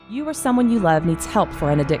You or someone you love needs help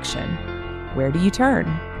for an addiction. Where do you turn?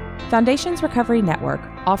 Foundations Recovery Network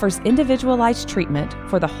offers individualized treatment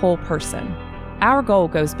for the whole person. Our goal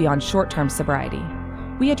goes beyond short-term sobriety.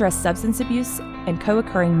 We address substance abuse and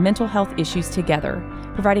co-occurring mental health issues together,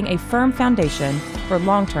 providing a firm foundation for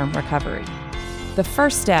long-term recovery. The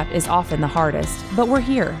first step is often the hardest, but we're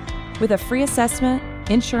here with a free assessment,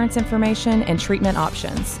 insurance information, and treatment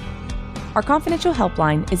options. Our confidential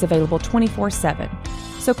helpline is available 24/7,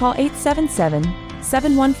 so call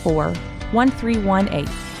 877-714-1318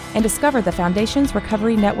 and discover the Foundations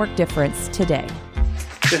Recovery Network difference today.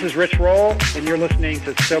 This is Rich Roll, and you're listening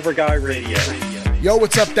to Sober Guy Radio. Yo,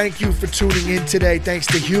 what's up? Thank you for tuning in today. Thanks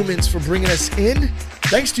to Humans for bringing us in.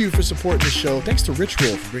 Thanks to you for supporting the show. Thanks to Rich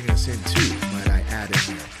Roll for bringing us in too, might I add in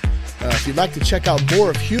here. If you'd like to check out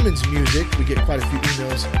more of Humans music, we get quite a few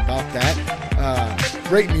emails about that.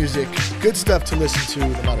 Great music, good stuff to listen to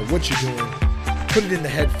no matter what you're doing. Put it in the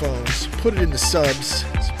headphones, put it in the subs.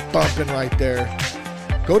 It's bumping right there.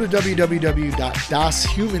 Go to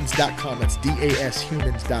www.dashumans.com. That's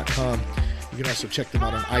dashumans.com. You can also check them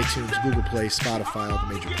out on iTunes, Google Play, Spotify, all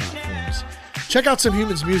the major platforms. Check out some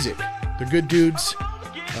Humans music. They're good dudes,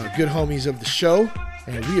 good homies of the show,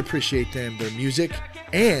 and we appreciate them, their music,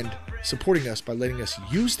 and supporting us by letting us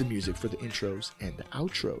use the music for the intros and the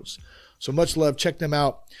outros. So much love. Check them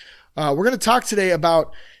out. We're going to talk today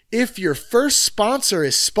about if your first sponsor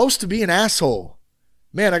is supposed to be an asshole.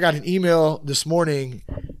 Man, I got an email this morning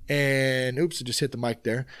and oops, I just hit the mic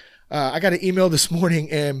there. I got an email this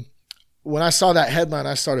morning, and when I saw that headline,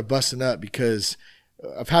 I started busting up because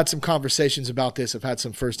I've had some conversations about this. I've had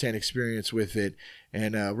some firsthand experience with it,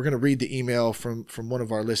 and we're going to read the email from one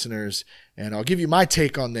of our listeners, and I'll give you my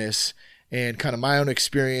take on this and kind of my own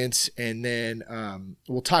experience, and then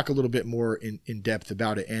we'll talk a little bit more in depth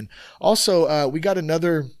about it. And also, we got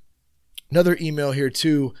another email here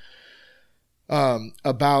too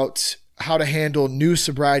about how to handle new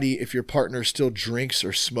sobriety if your partner still drinks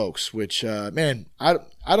or smokes, which, man, I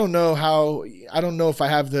don't know if I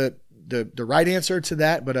have the right answer to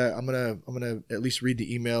that, but I'm gonna at least read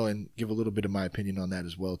the email and give a little bit of my opinion on that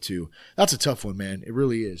as well too. That's a tough one, man. It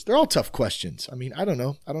really is. They're all tough questions. I mean, I don't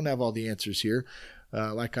know. I don't have all the answers here.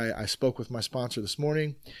 Like I spoke with my sponsor this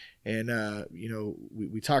morning, and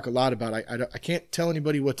we talk a lot about I can't tell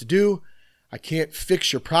anybody what to do. I can't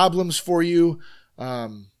fix your problems for you. I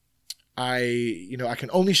can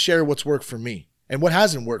only share what's worked for me and what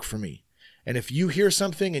hasn't worked for me. And if you hear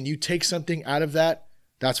something and you take something out of that,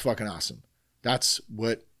 that's fucking awesome. That's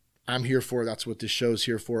what I'm here for. That's what this show's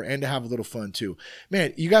here for, and to have a little fun too.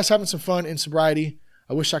 Man, you guys having some fun in sobriety?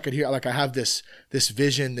 I wish I could hear, like I have this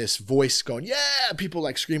vision, this voice going, yeah, people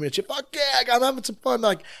like screaming at you, fuck yeah, I'm having some fun.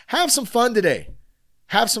 Like, have some fun today.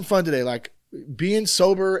 Have some fun today. Like, being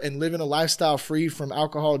sober and living a lifestyle free from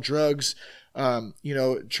alcohol, drugs,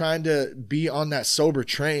 trying to be on that sober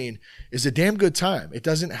train is a damn good time. It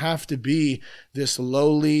doesn't have to be this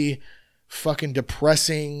lowly, fucking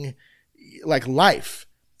depressing, like, life.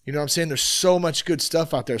 You know what I'm saying? There's so much good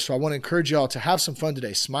stuff out there. So I want to encourage y'all to have some fun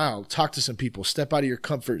today. Smile, talk to some people, step out of your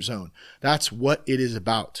comfort zone. That's what it is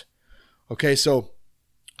about. Okay, so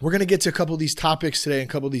we're going to get to a couple of these topics today and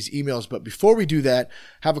a couple of these emails. But before we do that,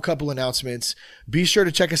 have a couple announcements. Be sure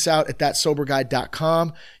to check us out at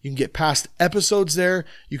thatsoberguy.com. You can get past episodes there.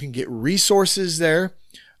 You can get resources there.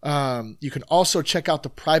 You can also check out the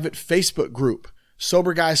private Facebook group,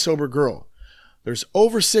 Sober Guy, Sober Girl. There's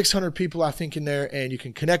over 600 people, I think, in there, and you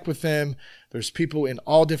can connect with them. There's people in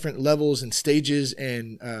all different levels and stages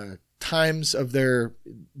and times of their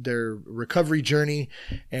recovery journey,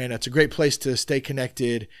 and it's a great place to stay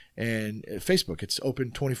connected. And Facebook, it's open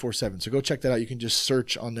 24/7, so go check that out. You can just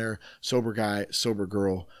search on there, Sober Guy, Sober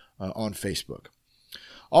Girl, on Facebook.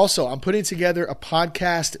 Also, I'm putting together a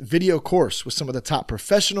podcast video course with some of the top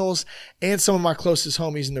professionals and some of my closest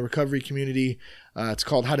homies in the recovery community. It's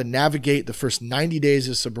called How to Navigate the First 90 Days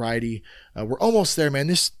of Sobriety. We're almost there, man.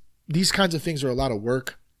 These kinds of things are a lot of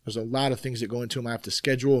work. There's a lot of things that go into them. I have to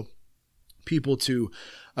schedule people to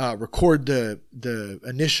record the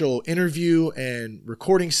initial interview and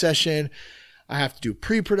recording session. I have to do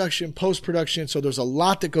pre-production, post-production. So there's a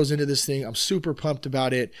lot that goes into this thing. I'm super pumped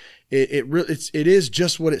about it. It is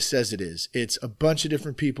just what it says it is. It's a bunch of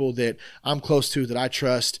different people that I'm close to, that I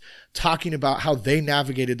trust, talking about how they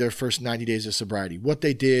navigated their first 90 days of sobriety, what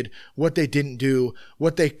they did, what they didn't do,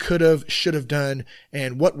 what they could have, should have done,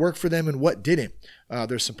 and what worked for them and what didn't.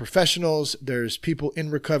 There's some professionals, there's people in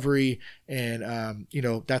recovery, and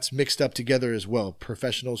that's mixed up together as well.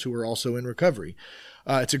 Professionals who are also in recovery.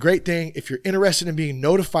 It's a great thing. If you're interested in being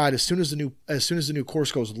notified as soon as the new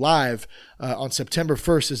course goes live on September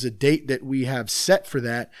 1st is the date that we have set for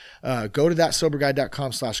that. Go to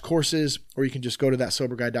thatsoberguy.com/courses, or you can just go to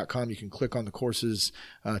thatsoberguy.com. You can click on the courses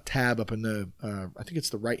tab up in the I think it's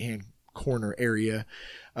the right-hand corner area,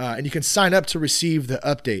 and you can sign up to receive the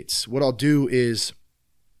updates. What I'll do is,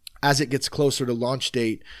 as it gets closer to launch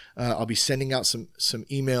date, I'll be sending out some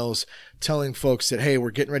emails telling folks that, hey,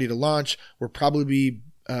 we're getting ready to launch. We'll probably be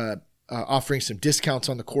offering some discounts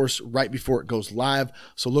on the course right before it goes live.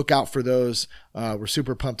 So look out for those. We're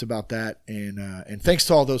super pumped about that. And thanks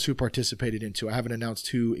to all those who participated into it. I haven't announced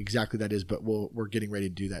who exactly that is, but we're getting ready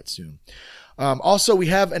to do that soon. Also, we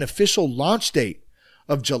have an official launch date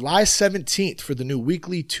of July 17th for the new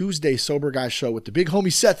weekly Tuesday Sober Guy show with the big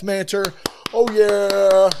homie Seth Manter. Oh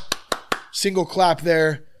yeah. Single clap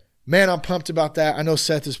there. Man, I'm pumped about that. I know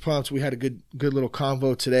Seth is pumped. We had a good little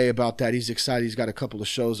convo today about that. He's excited. He's got a couple of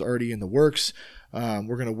shows already in the works.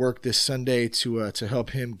 We're going to work this Sunday to help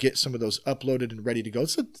him get some of those uploaded and ready to go.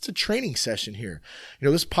 It's a training session here.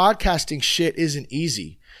 This podcasting shit isn't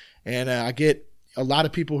easy. And I get a lot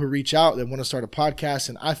of people who reach out that want to start a podcast,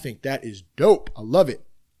 and I think that is dope. I love it.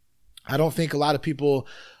 I don't think a lot of people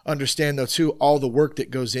understand, though, too, all the work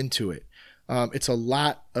that goes into it. It's a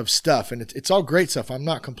lot of stuff, and it's all great stuff. I'm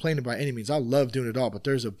not complaining by any means. I love doing it all, but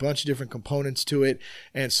there's a bunch of different components to it.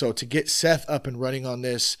 And so to get Seth up and running on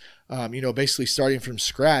this, basically starting from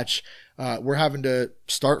scratch, we're having to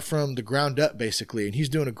start from the ground up, basically. And he's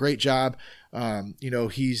doing a great job.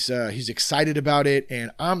 He's excited about it,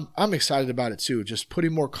 and I'm excited about it too. Just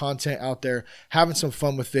putting more content out there, having some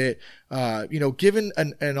fun with it. Giving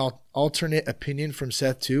an alternate opinion from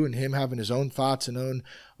Seth too, and him having his own thoughts and own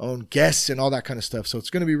guests and all that kind of stuff. So it's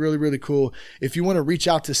going to be really, really cool. If you want to reach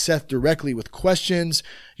out to Seth directly with questions,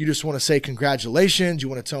 you just want to say congratulations, you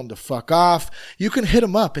want to tell him to fuck off, you can hit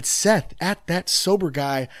him up. It's Seth at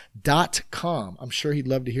thatsoberguy.com. I'm sure he'd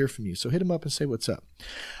love to hear from you. So hit him up and say what's up.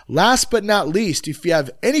 Last but not least, if you have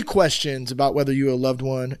any questions about whether you or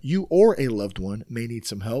a loved one may need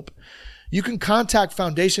some help, you can contact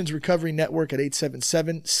Foundations Recovery Network at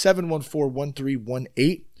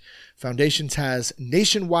 877-714-1318. Foundations has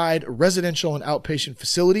nationwide residential and outpatient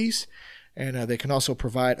facilities, and they can also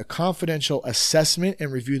provide a confidential assessment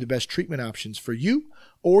and review the best treatment options for you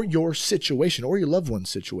or your situation or your loved one's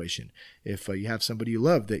situation. If you have somebody you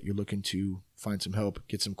love that you're looking to find some help,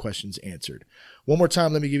 get some questions answered. One more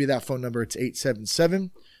time, let me give you that phone number. It's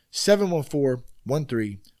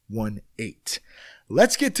 877-714-1318.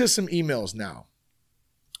 Let's get to some emails now.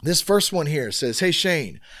 This first one here says, hey,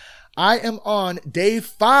 Shane, I am on day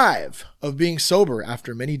 5 of being sober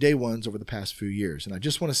after many day ones over the past few years. And I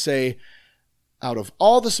just want to say, out of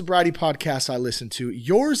all the sobriety podcasts I listen to,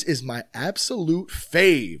 yours is my absolute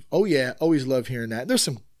fave. Oh yeah, always love hearing that. There's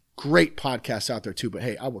some great podcasts out there too, but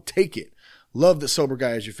hey, I will take it. Love that Sober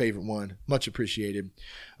Guy is your favorite one. Much appreciated.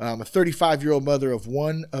 I'm a 35-year-old mother of a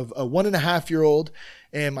 1.5-year-old,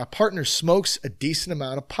 and my partner smokes a decent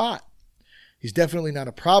amount of pot. He's definitely not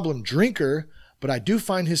a problem drinker, but I do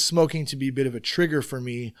find his smoking to be a bit of a trigger for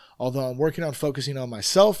me, although I'm working on focusing on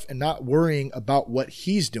myself and not worrying about what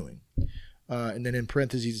he's doing. And then in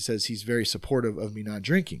parentheses, it says he's very supportive of me not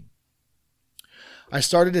drinking. I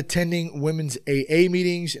started attending women's AA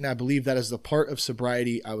meetings, and I believe that is the part of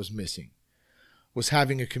sobriety I was missing, was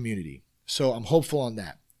having a community. So I'm hopeful on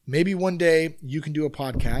that. Maybe one day you can do a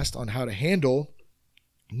podcast on how to handle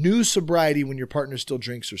new sobriety when your partner still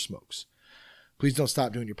drinks or smokes. Please don't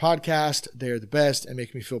stop doing your podcast. They're the best and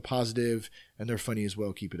make me feel positive, and they're funny as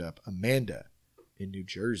well. Keep it up. Amanda in New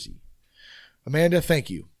Jersey. Amanda, thank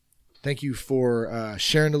you. Thank you for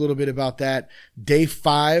sharing a little bit about that. Day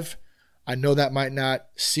 5, I know that might not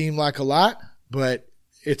seem like a lot, but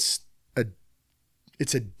it's a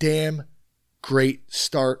damn great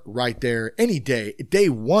start right there. Any day. Day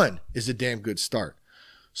 1 is a damn good start.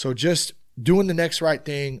 So just doing the next right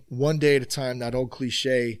thing, one day at a time, that old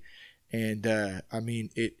cliche. And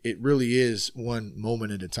it really is one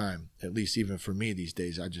moment at a time, at least even for me these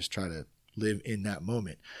days. I just try to live in that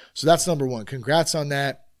moment. So that's number 1. Congrats on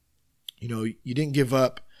that. You didn't give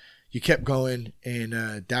up. You kept going,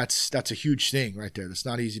 and that's a huge thing right there. That's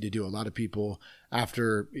not easy to do. A lot of people,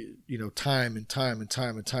 after time and time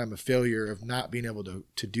of failure of not being able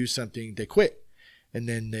to do something, they quit, and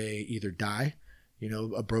then they either die,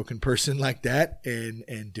 a broken person like that,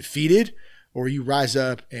 and defeated. Or you rise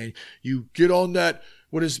up and you get on that,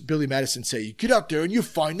 what does Billy Madison say? You get out there and you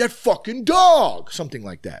find that fucking dog. Something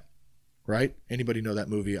like that. right? Anybody know that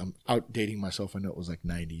movie? I'm outdating myself. I know it was like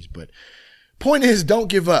 90s, but point is, don't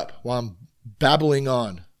give up while I'm babbling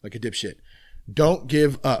on like a dipshit. Don't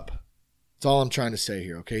give up. That's all I'm trying to say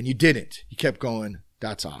here, okay? And you didn't. You kept going.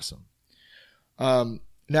 That's awesome.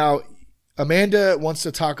 Now, Amanda wants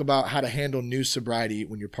to talk about how to handle new sobriety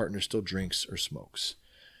when your partner still drinks or smokes.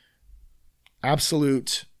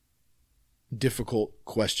 Absolute difficult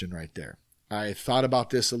question right there. I thought about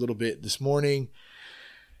this a little bit this morning,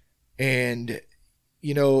 and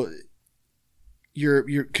you're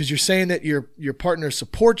because you're saying that your partner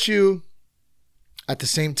supports you. At the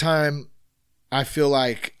same time, I feel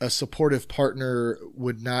like a supportive partner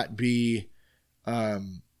would not be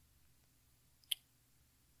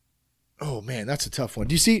oh man, that's a tough one.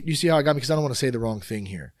 Do you see how I got me? Because I don't want to say the wrong thing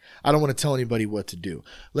here. I don't want to tell anybody what to do.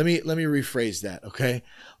 Let me rephrase that, okay?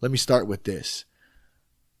 Let me start with this.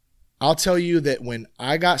 I'll tell you that when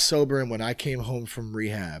I got sober and when I came home from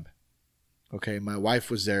rehab, okay, my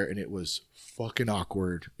wife was there and it was fucking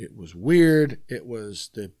awkward. It was weird. It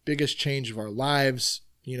was the biggest change of our lives.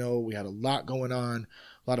 We had a lot going on,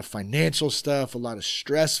 a lot of financial stuff, a lot of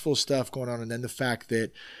stressful stuff going on. And then the fact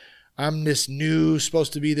that I'm this new,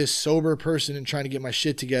 supposed to be this sober person and trying to get my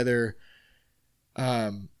shit together.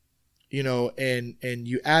 And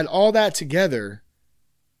you add all that together,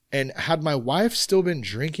 and had my wife still been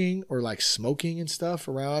drinking or like smoking and stuff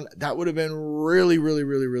around, that would have been really, really,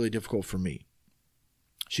 really, really difficult for me.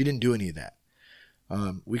 She didn't do any of that.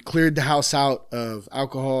 We cleared the house out of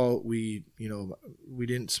alcohol. We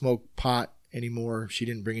didn't smoke pot anymore. She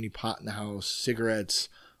didn't bring any pot in the house, cigarettes,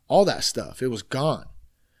 all that stuff. It was gone.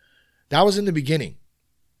 That was in the beginning.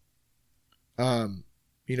 And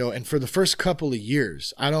for the first couple of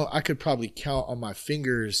years, I could probably count on my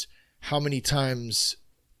fingers how many times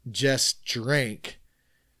Jess drank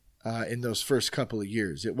in those first couple of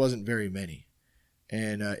years. It wasn't very many.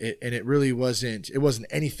 And it really wasn't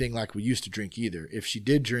anything like we used to drink either. If she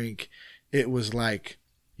did drink, it was like,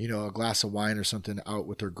 a glass of wine or something out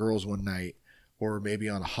with her girls one night, or maybe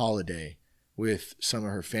on a holiday with some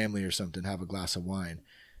of her family or something, have a glass of wine.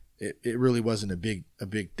 It really wasn't a big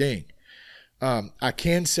thing. I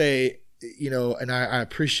can say, and I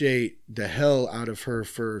appreciate the hell out of her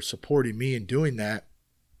for supporting me and doing that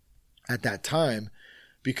at that time,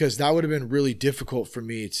 because that would have been really difficult for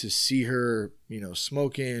me to see her,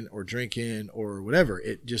 smoking or drinking or whatever.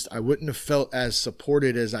 I wouldn't have felt as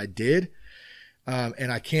supported as I did.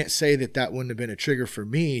 And I can't say that wouldn't have been a trigger for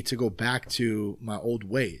me to go back to my old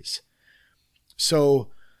ways.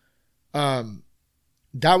 So,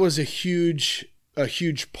 that was a huge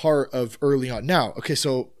part of early on. Now, okay,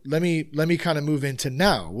 so let me kind of move into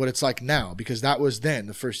now, what it's like now, because that was then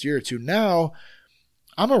the first year or two. Now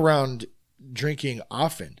I'm around drinking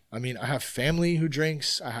often. I mean, I have family who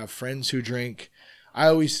drinks. I have friends who drink.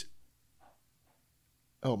 Oh,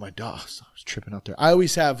 my dog, I was tripping out there. I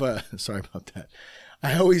always have, sorry about that.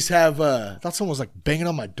 I always have, I thought someone was like banging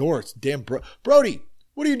on my door. It's damn Brody,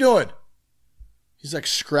 what are you doing? He's like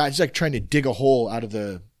he's like trying to dig a hole out of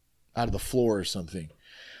the floor or something.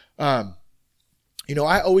 I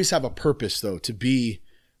always have a purpose though to be,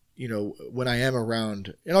 when I am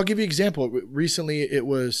around. And I'll give you an example. Recently it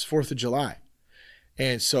was 4th of July.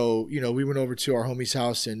 And so, we went over to our homie's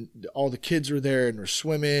house and all the kids were there and we're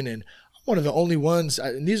swimming, and I'm one of the only ones.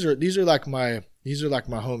 And these are like my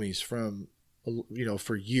homies from,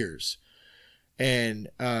 for years. And,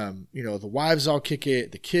 the wives all kick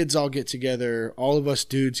it, the kids all get together, all of us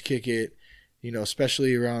dudes kick it,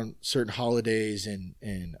 especially around certain holidays and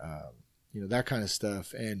that kind of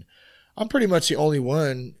stuff. And I'm pretty much the only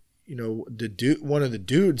one, one of the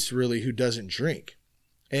dudes really who doesn't drink.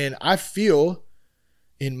 And I feel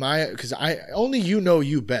because only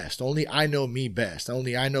you best, only I know me best,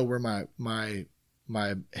 only I know where my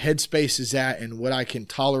headspace is at and what I can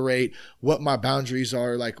tolerate, what my boundaries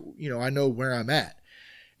are. Like, I know where I'm at.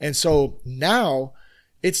 And so now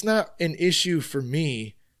it's not an issue for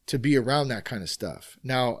me to be around that kind of stuff.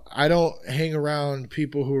 Now, I don't hang around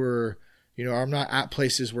people who are, I'm not at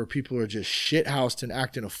places where people are just shithoused and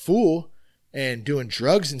acting a fool and doing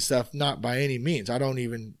drugs and stuff. Not by any means. I don't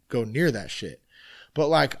even go near that shit. But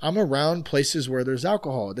like, I'm around places where there's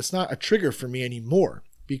alcohol. That's not a trigger for me anymore,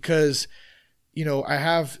 because I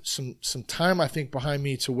have some time, I think, behind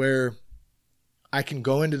me to where I can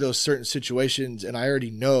go into those certain situations and I already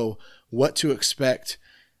know what to expect.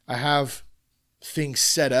 I have things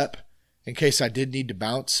set up in case I did need to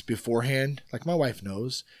bounce beforehand. Like my wife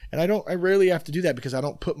knows, and I rarely have to do that because I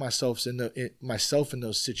don't put myself in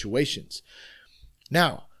those situations.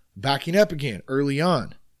 Now, backing up again, early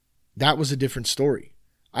on, that was a different story.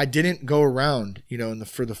 I didn't go around,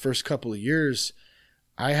 for the first couple of years,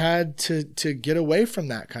 I had to get away from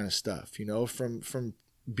that kind of stuff, you know, from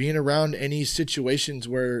being around any situations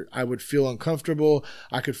where I would feel uncomfortable.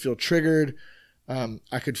 I could feel triggered.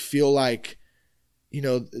 I could feel like, you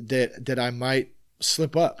know, that I might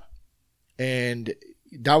slip up. And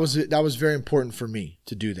that was very important for me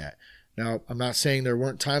to do that. Now, I'm not saying there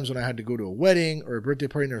weren't times when I had to go to a wedding or a birthday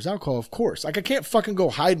party and there was alcohol. Of course, like I can't fucking go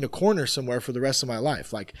hide in a corner somewhere for the rest of my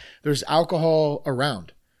life. Like there's alcohol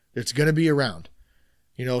around. It's going to be around.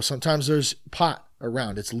 You know, sometimes there's pot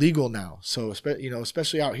around. It's legal now. So, you know,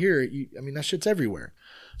 especially out here, I mean, that shit's everywhere.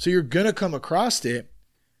 So you're going to come across it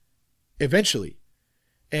eventually.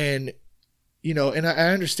 And, you know, and I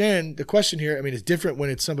understand the question here. I mean, it's different when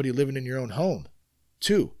it's somebody living in your own home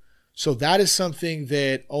too. So that is something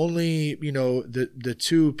that only, you know, the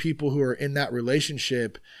two people who are in that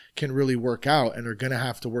relationship can really work out and are going to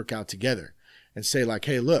have to work out together and say like,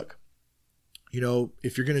 hey, look, you know,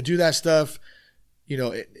 if you're going to do that stuff, you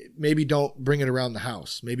know, maybe don't bring it around the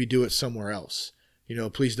house. Maybe do it somewhere else. You know,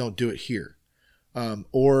 please don't do it here.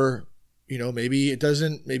 Or, you know, maybe it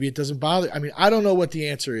doesn't bother. I mean, I don't know what the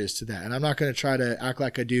answer is to that. And I'm not going to try to act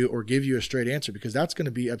like I do or give you a straight answer because that's going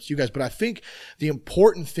to be up to you guys. But I think the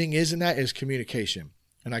important thing is in that is communication.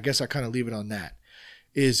 And I guess I kind of leave it on that,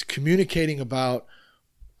 is communicating about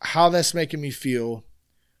how that's making me feel,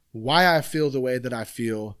 why I feel the way that I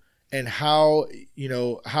feel, and how, you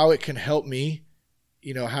know, how it can help me,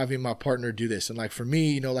 you know, having my partner do this. And like for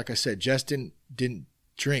me, you know, like I said, Justin didn't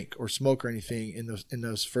drink or smoke or anything in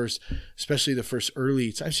those first, especially the first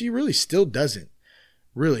early times. She really still doesn't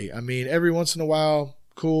really. I mean, every once in a while,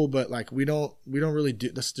 cool, but like we don't really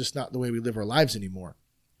do, that's just not the way we live our lives anymore,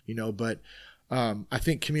 you know. But I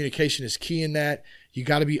think communication is key in that. You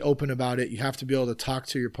got to be open about it. You have to be able to talk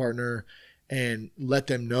to your partner and let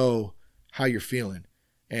them know how you're feeling.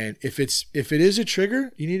 And if it is a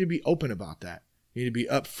trigger, you need to be open about that. You need to be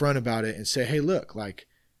upfront about it and say, hey, look, like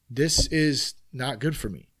this is not good for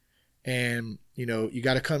me. And, you know, you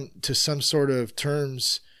got to come to some sort of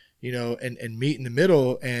terms, you know, and meet in the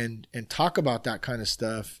middle and talk about that kind of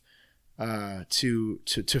stuff to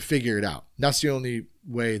figure it out. That's the only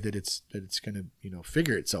way that it's going to, you know,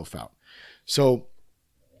 figure itself out. So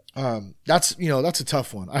that's a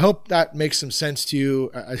tough one. I hope that makes some sense to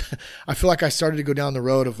you. I feel like I started to go down the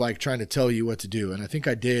road of like trying to tell you what to do. And I think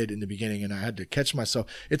I did in the beginning and I had to catch myself.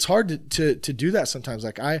 It's hard to do that sometimes.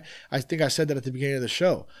 Like I think I said that at the beginning of the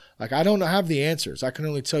show. Like I don't have the answers. I can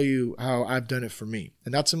only tell you how I've done it for me.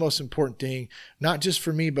 And that's the most important thing, not just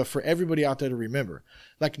for me, but for everybody out there to remember.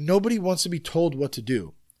 Like nobody wants to be told what to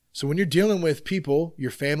do. So when you're dealing with people,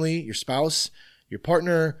 your family, your spouse, your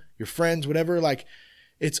partner, your friends, whatever, like,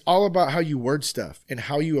 it's all about how you word stuff and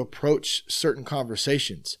how you approach certain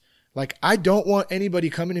conversations. Like, I don't want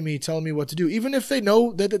anybody coming to me telling me what to do, even if they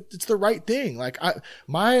know that it's the right thing. Like,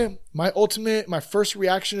 my first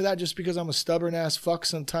reaction to that, just because I'm a stubborn ass fuck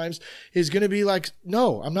sometimes, is going to be like,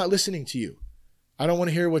 no, I'm not listening to you. I don't want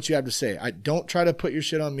to hear what you have to say. I don't try to put your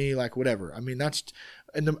shit on me, like whatever. I mean,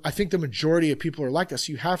 I think the majority of people are like that.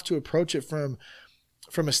 So you have to approach it from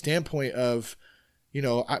a standpoint of, you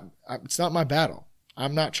know, it's not my battle.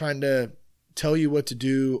 I'm not trying to tell you what to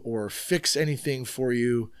do or fix anything for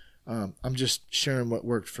you. I'm just sharing what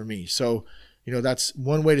worked for me. So, you know, that's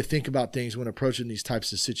one way to think about things when approaching these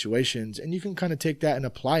types of situations. And you can kind of take that and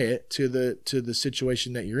apply it to the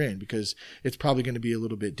situation that you're in, because it's probably going to be a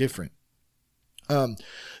little bit different.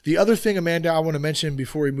 The other thing, Amanda, I want to mention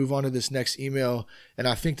before we move on to this next email, and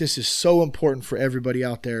I think this is so important for everybody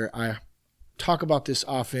out there. I talk about this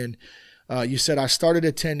often. You said, I started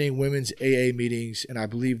attending women's AA meetings, and I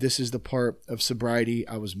believe this is the part of sobriety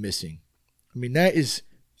I was missing. I mean, that is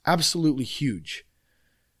absolutely huge.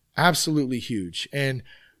 Absolutely huge. And,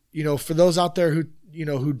 you know, for those out there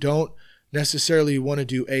who don't necessarily want to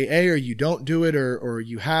do AA, or you don't do it, or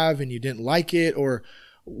you have and you didn't like it, or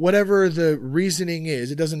whatever the reasoning is,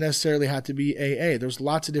 it doesn't necessarily have to be AA. There's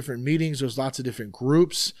lots of different meetings. There's lots of different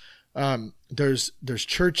groups. There's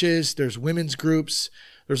churches, there's women's groups.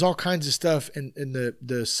 There's all kinds of stuff, and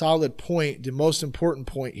the solid point, the most important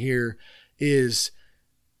point here is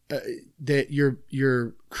that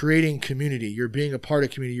you're creating community. You're being a part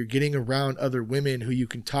of community. You're getting around other women who you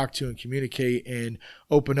can talk to and communicate and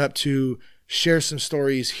open up to, share some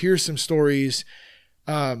stories, hear some stories.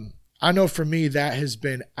 I know for me that has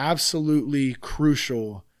been absolutely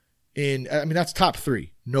crucial that's top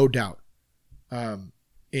 3, no doubt.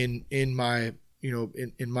 In my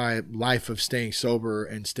in my life of staying sober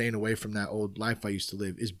and staying away from that old life I used to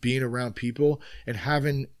live, is being around people and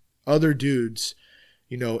having other dudes,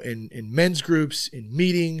 you know, in men's groups, in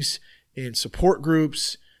meetings, in support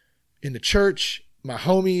groups, in the church, my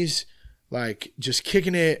homies, like just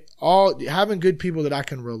kicking it, all having good people that I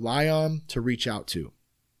can rely on to reach out to.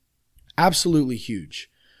 Absolutely huge.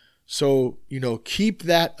 So, keep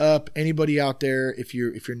that up. Anybody out there, if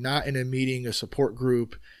you're not in a meeting, a support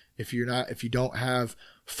group, if you don't have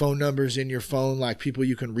phone numbers in your phone, like people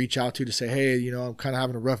you can reach out to say, hey, I'm kind of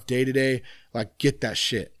having a rough day today. Like, get that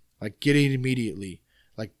shit. Like, get it immediately.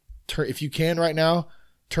 Like, if you can right now,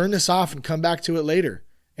 turn this off and come back to it later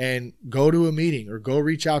and go to a meeting or go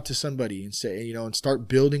reach out to somebody and say, and start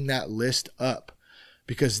building that list up,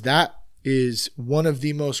 because that is one of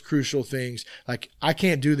the most crucial things. Like, I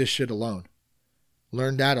can't do this shit alone.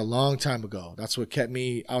 Learned that a long time ago. That's what kept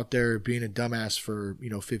me out there being a dumbass for,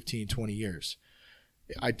 15, 20 years.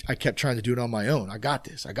 I kept trying to do it on my own. I got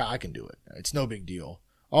this. I can do it. It's no big deal.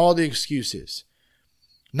 All the excuses.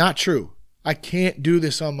 Not true. I can't do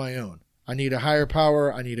this on my own. I need a higher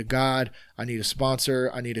power. I need a God. I need a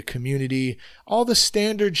sponsor. I need a community. All the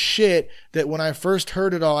standard shit that when I first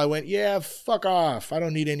heard it all, I went, yeah, fuck off. I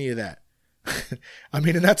don't need any of that.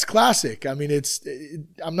 And that's classic.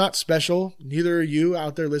 I'm not special. Neither are you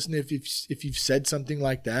out there listening. If you've said something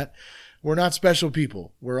like that, we're not special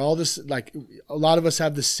people. We're all this, like, a lot of us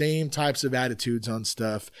have the same types of attitudes on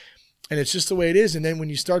stuff, and it's just the way it is. And then when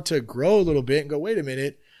you start to grow a little bit and go, wait a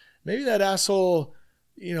minute, maybe that asshole,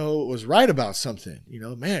 was right about something,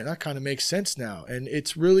 man, that kind of makes sense now. And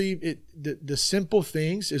it's really, the simple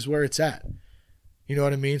things is where it's at. You know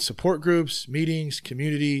what I mean? Support groups, meetings,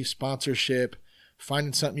 community, sponsorship,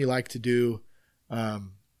 finding something you like to do,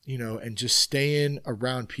 and just staying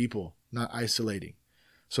around people, not isolating.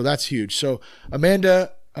 So that's huge. So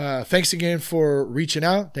Amanda, thanks again for reaching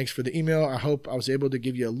out. Thanks for the email. I hope I was able to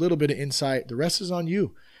give you a little bit of insight. The rest is on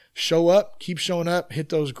you. Show up, keep showing up, hit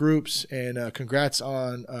those groups, and congrats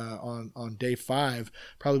on day 5,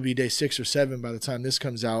 probably be day 6 or 7 by the time this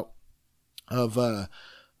comes out of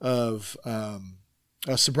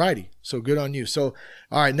sobriety. So good on you. So,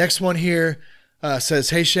 all right, next one here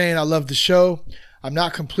says, hey, Shane, I love the show. I'm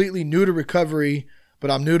not completely new to recovery, but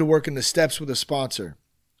I'm new to working the steps with a sponsor.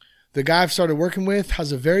 The guy I've started working with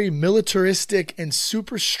has a very militaristic and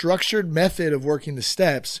super structured method of working the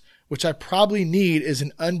steps, which I probably need as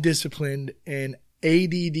an undisciplined and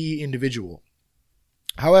ADD individual.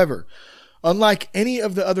 However, unlike any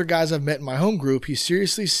of the other guys I've met in my home group, he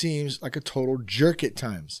seriously seems like a total jerk at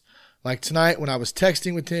times. Like tonight when I was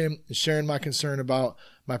texting with him and sharing my concern about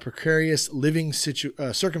my precarious living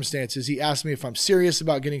circumstances, he asked me if I'm serious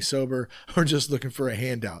about getting sober or just looking for a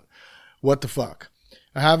handout. What the fuck?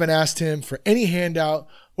 I haven't asked him for any handout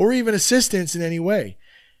or even assistance in any way.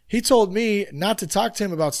 He told me not to talk to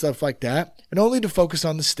him about stuff like that and only to focus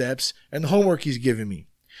on the steps and the homework he's given me.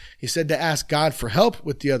 He said to ask God for help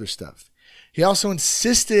with the other stuff. He also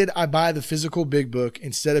insisted I buy the physical big book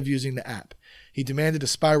instead of using the app. He demanded a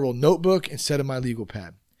spiral notebook instead of my legal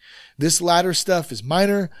pad. This latter stuff is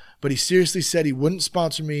minor, but he seriously said he wouldn't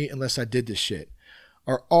sponsor me unless I did this shit.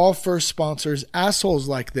 Are all first sponsors assholes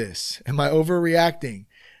like this? Am I overreacting?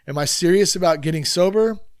 Am I serious about getting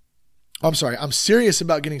sober? I'm serious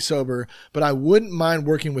about getting sober, but I wouldn't mind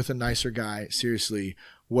working with a nicer guy. Seriously,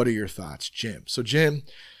 what are your thoughts, Jim? So Jim,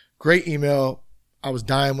 great email. I was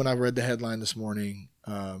dying when I read the headline this morning.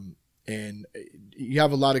 And you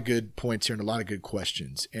have a lot of good points here and a lot of good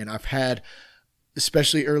questions. And I've had,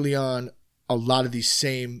 especially early on, a lot of these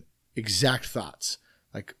same exact thoughts.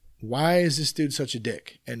 Like, why is this dude such a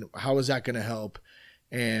dick? And how is that going to help?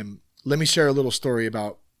 And let me share a little story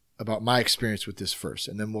about my experience with this first,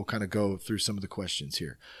 and then we'll kind of go through some of the questions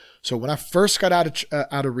here. So when I first got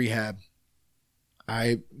out of rehab,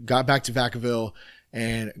 I got back to Vacaville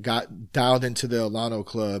and got dialed into the Alano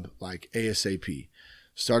Club like ASAP.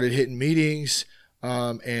 Started hitting meetings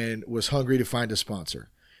and was hungry to find a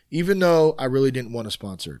sponsor, even though I really didn't want a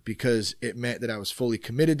sponsor because it meant that I was fully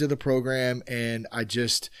committed to the program, and I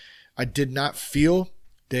did not feel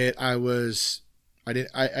that I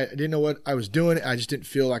didn't know what I was doing. I just didn't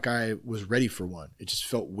feel like I was ready for one. It just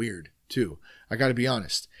felt weird too. I got to be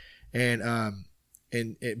honest.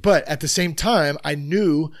 But at the same time, I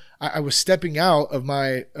knew I was stepping out of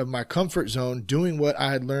my comfort zone, doing what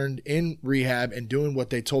I had learned in rehab and doing what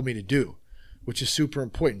they told me to do, which is super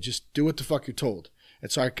important. Just do what the fuck you're told. And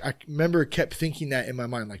so I remember kept thinking that in my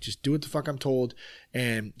mind, like, just do what the fuck I'm told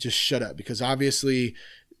and just shut up, because obviously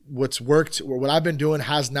what's worked or what I've been doing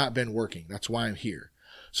has not been working. That's why I'm here.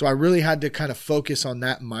 So I really had to kind of focus on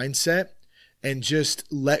that mindset and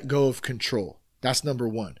just let go of control. That's number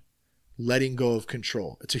one. Letting go of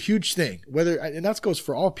control. It's a huge thing. And that goes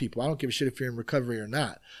for all people. I don't give a shit if you're in recovery or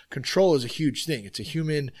not. Control is a huge thing. It's a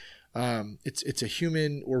human It's a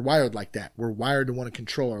human, we're wired like that. We're wired to want to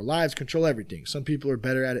control our lives, control everything. Some people are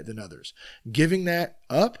better at it than others. Giving that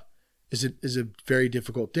up is a very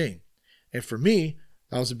difficult thing. And for me,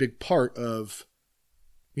 that was a big part of,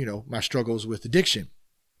 my struggles with addiction.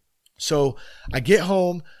 So I get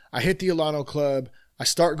home, I hit the Alano Club, I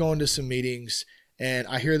start going to some meetings, and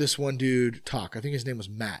I hear this one dude talk. I think his name was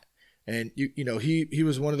Matt. And he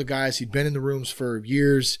was one of the guys. He'd been in the rooms for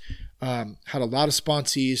years, had a lot of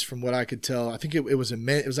sponsees from what I could tell. I think it was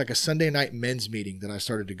like a Sunday night men's meeting that I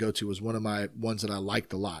started to go to. It was one of my ones that I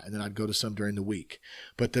liked a lot. And then I'd go to some during the week.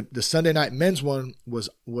 But the Sunday night men's one was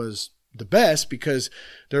the best because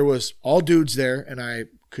there was all dudes there, and I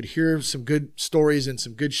could hear some good stories and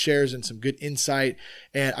some good shares and some good insight.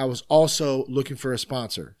 And I was also looking for a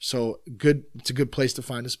sponsor. So it's a good place to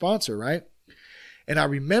find a sponsor, right? And I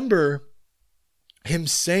remember him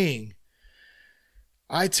saying,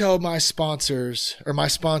 I tell my sponsors or my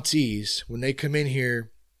sponsees when they come in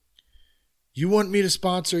here, you want me to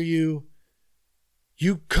sponsor you?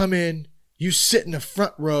 You come in, you sit in the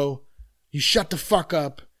front row, you shut the fuck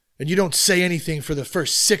up, and you don't say anything for the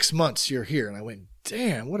first 6 months you're here. And I went,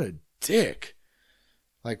 damn, what a dick.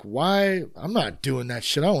 Like, why? I'm not doing that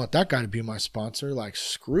shit. I don't want that guy to be my sponsor. Like,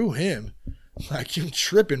 screw him. Like, you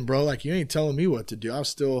tripping, bro. Like, you ain't telling me what to do. I was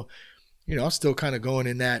still kind of going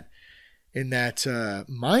in that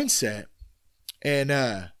mindset.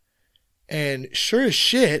 And sure as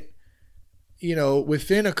shit,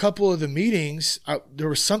 within a couple of the meetings, there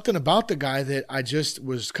was something about the guy that I just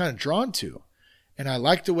was kind of drawn to. And I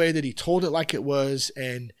liked the way that he told it like it was,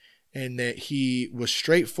 and that he was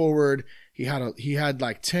straightforward. He had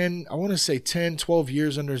like 10, 12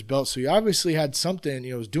 years under his belt. So he obviously had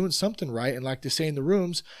something, was doing something right. And like they say in the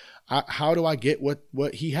rooms, how do I get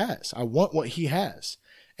what he has? I want what he has.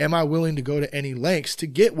 Am I willing to go to any lengths to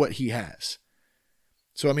get what he has?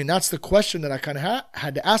 So, I mean, that's the question that I kind of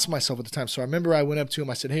had to ask myself at the time. So I remember I went up to him.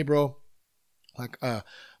 I said, hey, bro, like, my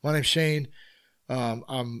name's Shane.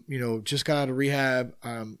 I'm, just got out of rehab.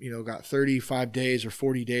 Got 35 days or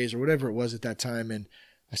 40 days or whatever it was at that time. And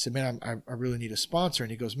I said, man, I really need a sponsor.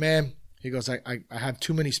 And he goes, I have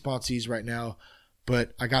too many sponsees right now,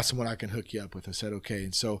 but I got someone I can hook you up with. I said, okay.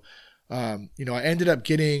 And so, I ended up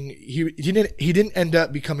getting, he didn't end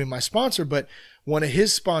up becoming my sponsor, but one of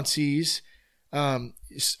his sponsees,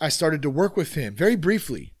 I started to work with him very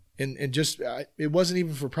briefly. And just, it wasn't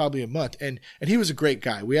even for probably a month. And he was a great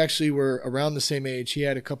guy. We actually were around the same age. He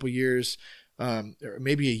had a couple years, or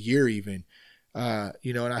maybe a year even, and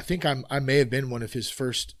I think I may have been one of his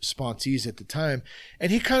first sponsees at the time.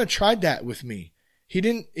 And he kind of tried that with me. He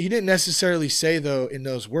didn't necessarily say though in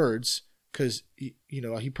those words, cause he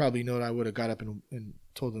probably known I would have got up and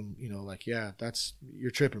told him, like, yeah,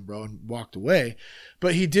 you're tripping, bro, and walked away.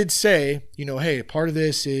 But he did say, hey, part of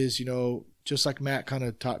this is, just like Matt kind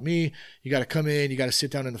of taught me, you got to come in, you got to sit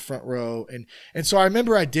down in the front row. And so I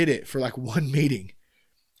remember I did it for like one meeting.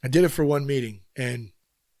 And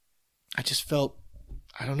I just felt,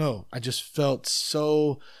 I don't know. I just felt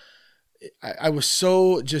so, I was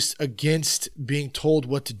so just against being told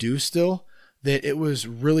what to do still that it was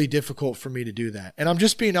really difficult for me to do that. And I'm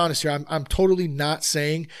just being honest here. I'm totally not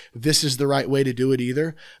saying this is the right way to do it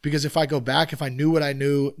either, because if I go back, if I knew what I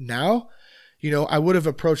knew now, I would have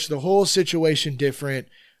approached the whole situation different.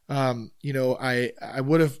 I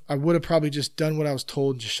would have probably just done what I was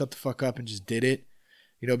told and just shut the fuck up and just did it,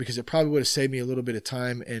 because it probably would have saved me a little bit of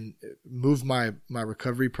time and moved my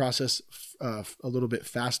recovery process a little bit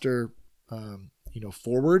faster,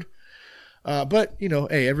 forward. But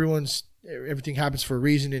hey, everything happens for a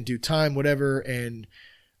reason in due time, whatever. And,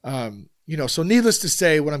 so needless to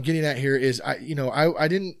say, what I'm getting at here is I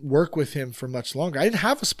didn't work with him for much longer. I didn't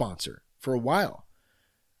have a sponsor for a while.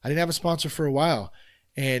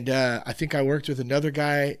 And, I think I worked with another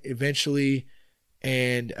guy eventually,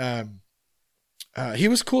 and, he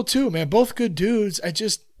was cool too, man. Both good dudes. It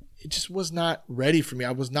just was not ready for me.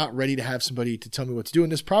 I was not ready to have somebody to tell me what to do.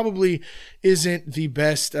 And this probably isn't the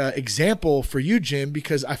best example for you, Jim,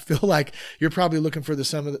 because I feel like you're probably looking for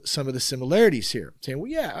some of the similarities here. Saying,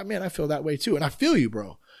 well, yeah, man, I feel that way too. And I feel you,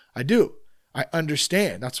 bro. I do. I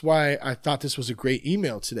understand. That's why I thought this was a great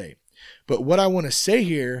email today. But what I want to say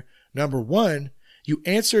here, number one, you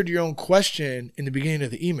answered your own question in the beginning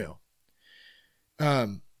of the email.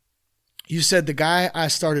 You said the guy I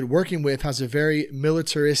started working with has a very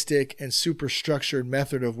militaristic and super structured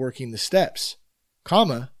method of working the steps,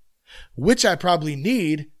 which I probably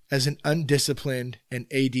need as an undisciplined and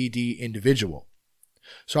ADD individual.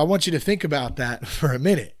 So I want you to think about that for a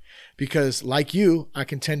minute, because like you, I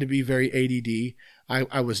can tend to be very ADD.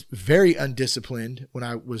 I was very undisciplined when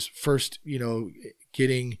I was first,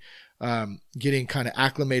 getting kind of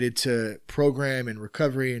acclimated to program and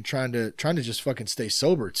recovery, and trying to just fucking stay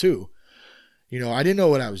sober too. I didn't know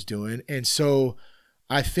what I was doing. And so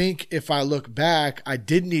I think if I look back, I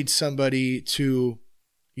did need somebody to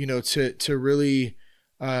really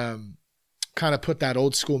kind of put that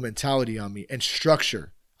old school mentality on me, and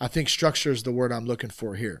structure. I think structure is the word I'm looking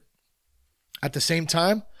for here. At the same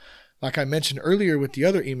time, like I mentioned earlier with the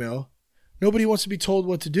other email, nobody wants to be told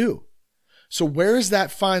what to do. So where is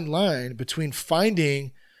that fine line between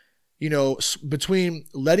finding, between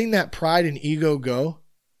letting that pride and ego go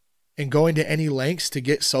and going to any lengths to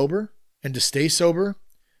get sober and to stay sober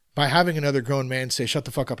by having another grown man say, shut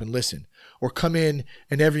the fuck up and listen, or come in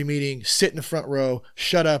every meeting, sit in the front row,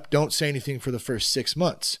 shut up, don't say anything for the first 6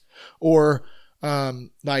 months. Or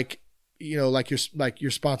like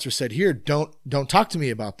your sponsor said here, don't talk to me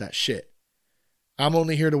about that shit. I'm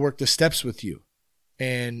only here to work the steps with you.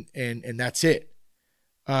 And that's it.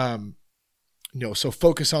 So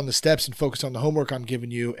focus on the steps and focus on the homework I'm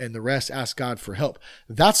giving you, and the rest ask God for help.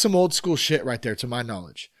 That's some old school shit right there, to my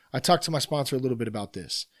knowledge. I talked to my sponsor a little bit about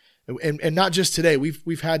this, and not just today.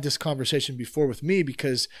 We've had this conversation before with me,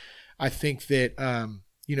 because I think that,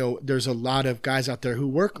 there's a lot of guys out there who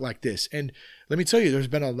work like this. And let me tell you, there's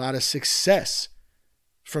been a lot of success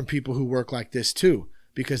from people who work like this too,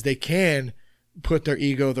 because they can put their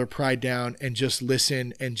ego, their pride down, and just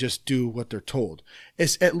listen and just do what they're told.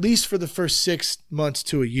 It's at least for the first 6 months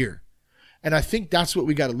to a year. And I think that's what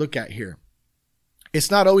we got to look at here. It's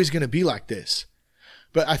not always going to be like this.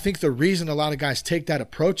 But I think the reason a lot of guys take that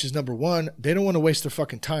approach is, number one, they don't want to waste their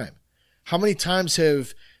fucking time. How many times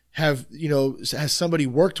has somebody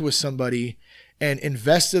worked with somebody and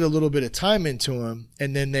invested a little bit of time into them,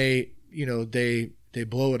 and then they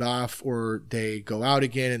blow it off, or they go out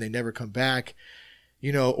again and they never come back,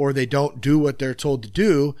 or they don't do what they're told to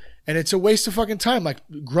do. And it's a waste of fucking time. Like,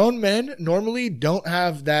 grown men normally don't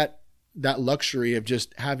have that luxury of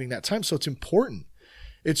just having that time. So it's important.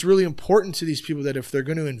 It's really important to these people that if they're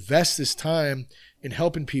going to invest this time in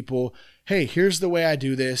helping people, hey, here's the way I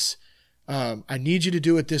do this. I need you to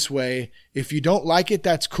do it this way. If you don't like it,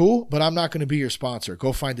 that's cool, but I'm not going to be your sponsor.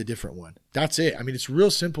 Go find a different one. That's it. I mean, it's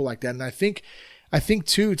real simple like that. And I think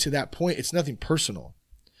too, to that point, it's nothing personal.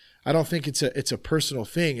 I don't think it's a personal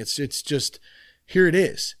thing. It's just, here it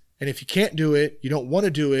is. And if you can't do it, you don't want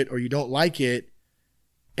to do it, or you don't like it.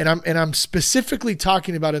 And I'm specifically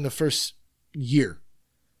talking about in the first year.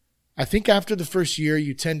 I think after the first year,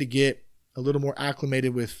 you tend to get a little more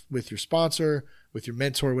acclimated with your sponsor, with your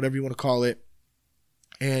mentor, whatever you want to call it.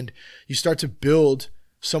 And you start to build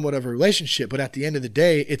somewhat of a relationship. But at the end of the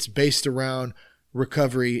day, it's based around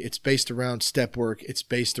recovery. It's based around step work. It's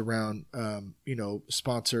based around,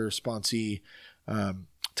 sponsor, sponsee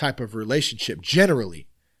type of relationship. Generally,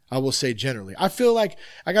 I will say generally. I feel like,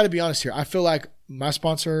 I got to be honest here, I feel like my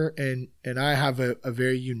sponsor and I have a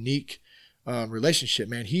very unique relationship,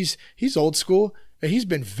 man. He's old school, and he's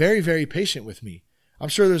been very, very patient with me. I'm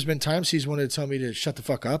sure there's been times he's wanted to tell me to shut the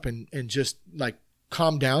fuck up and just like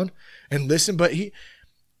calm down and listen. But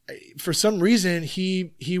for some reason,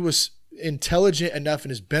 he was intelligent enough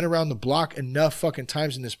and has been around the block enough fucking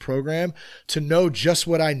times in this program to know just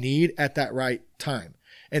what I need at that right time,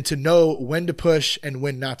 and to know when to push and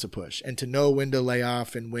when not to push, and to know when to lay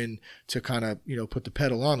off and when to kind of, put the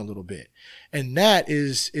pedal on a little bit. And that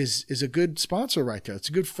is a good sponsor right there. That's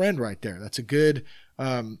a good friend right there. That's a good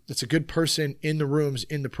person in the rooms,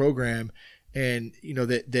 in the program. And,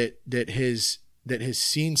 that has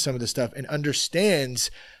seen some of the stuff and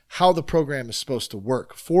understands how the program is supposed to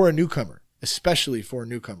work for a newcomer, especially for a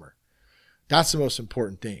newcomer. That's the most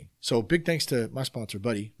important thing. So big thanks to my sponsor,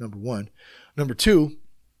 Buddy, number one. Number two,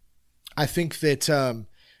 I think that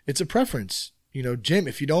it's a preference. Jim,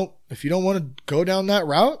 if you don't want to go down that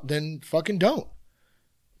route, then fucking don't.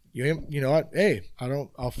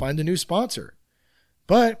 I'll find a new sponsor.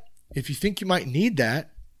 But if you think you might need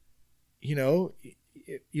that, you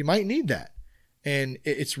might need that. And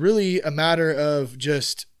it's really a matter of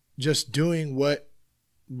just doing what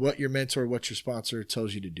your mentor, what your sponsor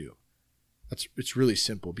tells you to do. It's really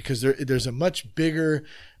simple, because there's a much bigger,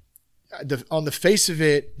 on the face of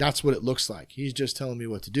it, that's what it looks like. He's just telling me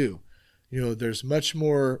what to do. There's much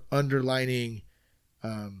more underlining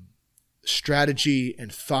strategy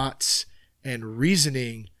and thoughts and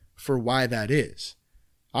reasoning for why that is.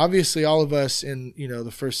 Obviously, all of us in,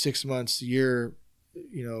 the first 6 months, year,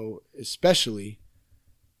 especially,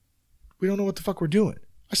 we don't know what the fuck we're doing.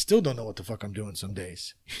 I still don't know what the fuck I'm doing some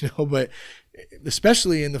days, but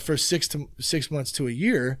especially in the first 6 months to a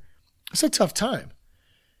year, it's a tough time.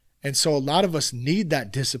 And so a lot of us need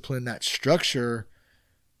that discipline, that structure,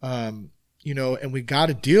 and we got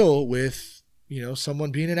to deal with,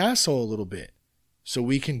 someone being an asshole a little bit so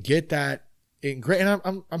we can get that ingrained.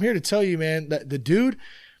 And I'm here to tell you, man, that the dude,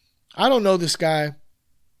 I don't know this guy,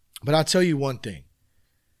 but I'll tell you one thing.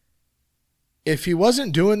 If he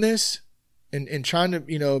wasn't doing this and trying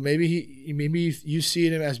to, maybe you see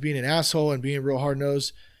him as being an asshole and being real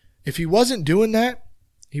hard-nosed. If he wasn't doing that,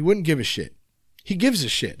 he wouldn't give a shit. He gives a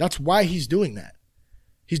shit. That's why he's doing that.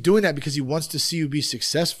 He's doing that because he wants to see you be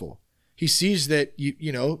successful. He sees that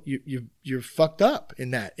you're fucked up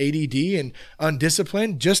in that ADD and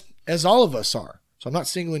undisciplined, just as all of us are. So I'm not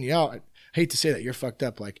singling you out. I hate to say that you're fucked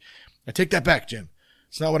up. Like, I take that back, Jim.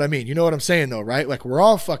 It's not what I mean. You know what I'm saying though, right? Like, we're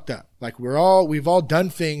all fucked up. Like, we've all done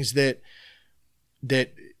things that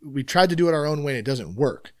we tried to do it our own way and it doesn't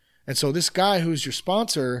work. And so this guy who's your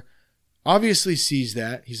sponsor obviously sees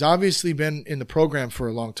that. He's obviously been in the program for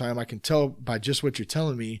a long time. I can tell by just what you're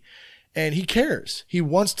telling me. And he cares. He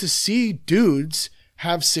wants to see dudes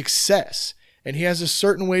have success. And he has a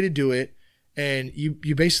certain way to do it. And you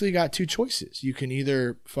basically got two choices. You can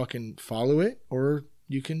either fucking follow it or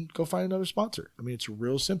you can go find another sponsor. I mean, it's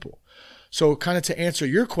real simple. So kind of to answer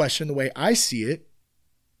your question, the way I see it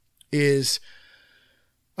is,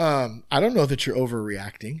 I don't know that you're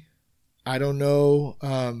overreacting. I don't know,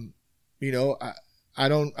 I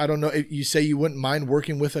don't know. You say you wouldn't mind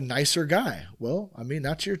working with a nicer guy. Well, I mean,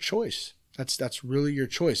 that's your choice. That's really your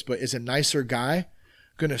choice. But is a nicer guy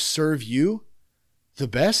going to serve you the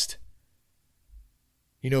best?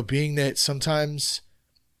 Being that sometimes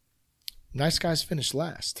nice guys finish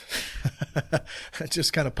last. That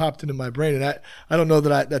just kind of popped into my brain. And I don't know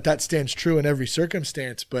that stands true in every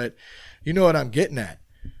circumstance, but you know what I'm getting at.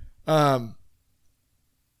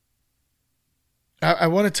 I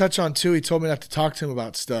want to touch on too, he told me not to talk to him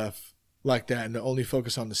about stuff like that and to only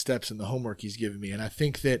focus on the steps and the homework he's given me. And I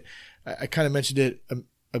think that I kind of mentioned it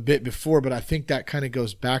a bit before, but I think that kind of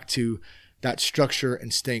goes back to that structure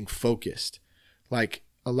and staying focused. Like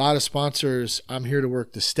a lot of sponsors, I'm here to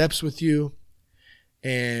work the steps with you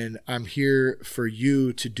and I'm here for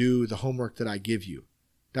you to do the homework that I give you.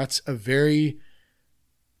 That's a very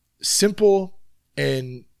simple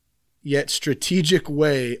and yet strategic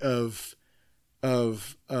way of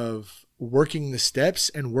working the steps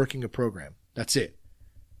and working a program. That's it.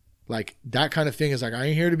 Like that kind of thing is like, I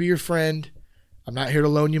ain't here to be your friend. I'm not here to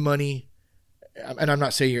loan you money. And I'm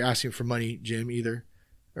not saying you're asking for money, Jim, either,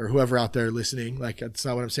 or whoever out there listening. Like, that's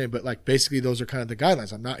not what I'm saying. But like, basically those are kind of the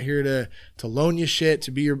guidelines. I'm not here to loan you shit,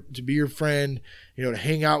 to be your friend, to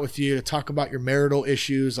hang out with you, to talk about your marital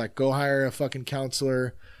issues. Like, go hire a fucking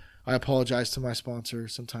counselor. I apologize to my sponsor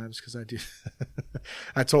sometimes because I do.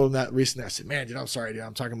 I told him that recently. I said, man, dude, I'm sorry, dude.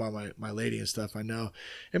 I'm talking about my lady and stuff. I know.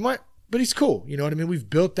 But he's cool. You know what I mean? We've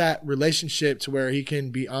built that relationship to where he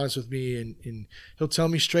can be honest with me and he'll tell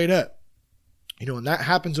me straight up. And that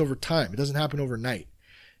happens over time. It doesn't happen overnight.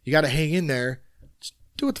 You got to hang in there. Just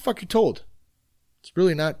do what the fuck you're told. It's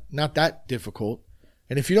really not that difficult.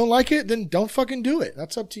 And if you don't like it, then don't fucking do it.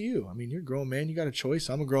 That's up to you. I mean, you're a grown man. You got a choice.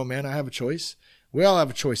 I'm a grown man. I have a choice. We all have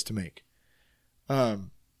a choice to make.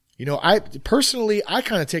 I personally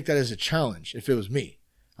kind of take that as a challenge. If it was me,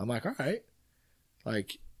 I'm like, all right,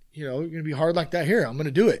 like, you're going to be hard like that here. I'm going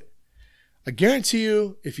to do it. I guarantee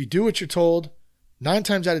you, if you do what you're told, 9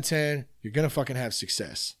 times out of 10, you're going to fucking have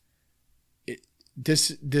success.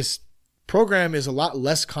 This program is a lot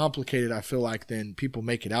less complicated, I feel like, than people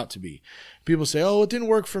make it out to be. People say, oh, it didn't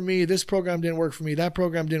work for me. This program didn't work for me. That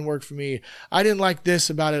program didn't work for me. I didn't like this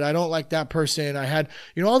about it. I don't like that person. I had,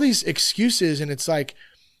 all these excuses. And it's like,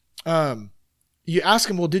 you ask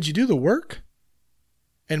them, well, did you do the work?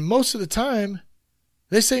 And most of the time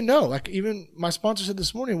they say no. Like even my sponsor said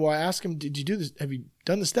this morning, well, I asked him, did you do this? Have you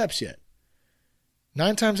done the steps yet?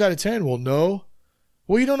 9 times out of 10, well, no.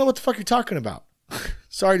 Well, you don't know what the fuck you're talking about.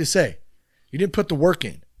 Sorry to say. You didn't put the work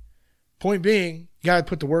in. Point being, you got to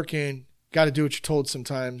put the work in. Got to do what you're told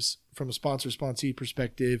sometimes from a sponsor-sponsee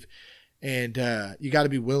perspective. And you got to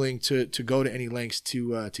be willing to go to any lengths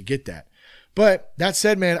to get that. But that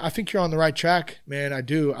said, man, I think you're on the right track, man. I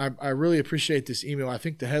do. I really appreciate this email. I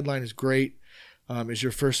think the headline is great. Is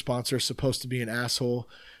your first sponsor supposed to be an asshole?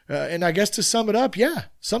 And I guess to sum it up, yeah,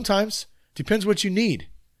 sometimes. Depends what you need.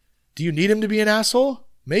 Do you need him to be an asshole?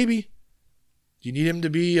 Maybe. Do you need him to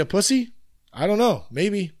be a pussy? I don't know.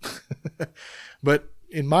 Maybe. But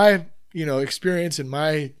in my, experience, in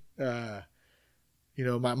my,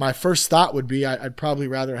 my first thought would be I'd probably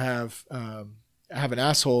rather have an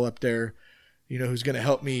asshole up there, who's going to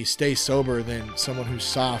help me stay sober than someone who's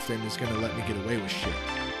soft and is going to let me get away with shit.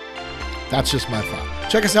 That's just my thought.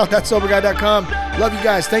 Check us out, thatsoberguy.com. Love you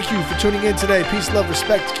guys. Thank you for tuning in today. Peace, love,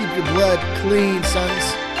 respect. Keep your blood clean,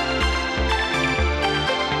 sons.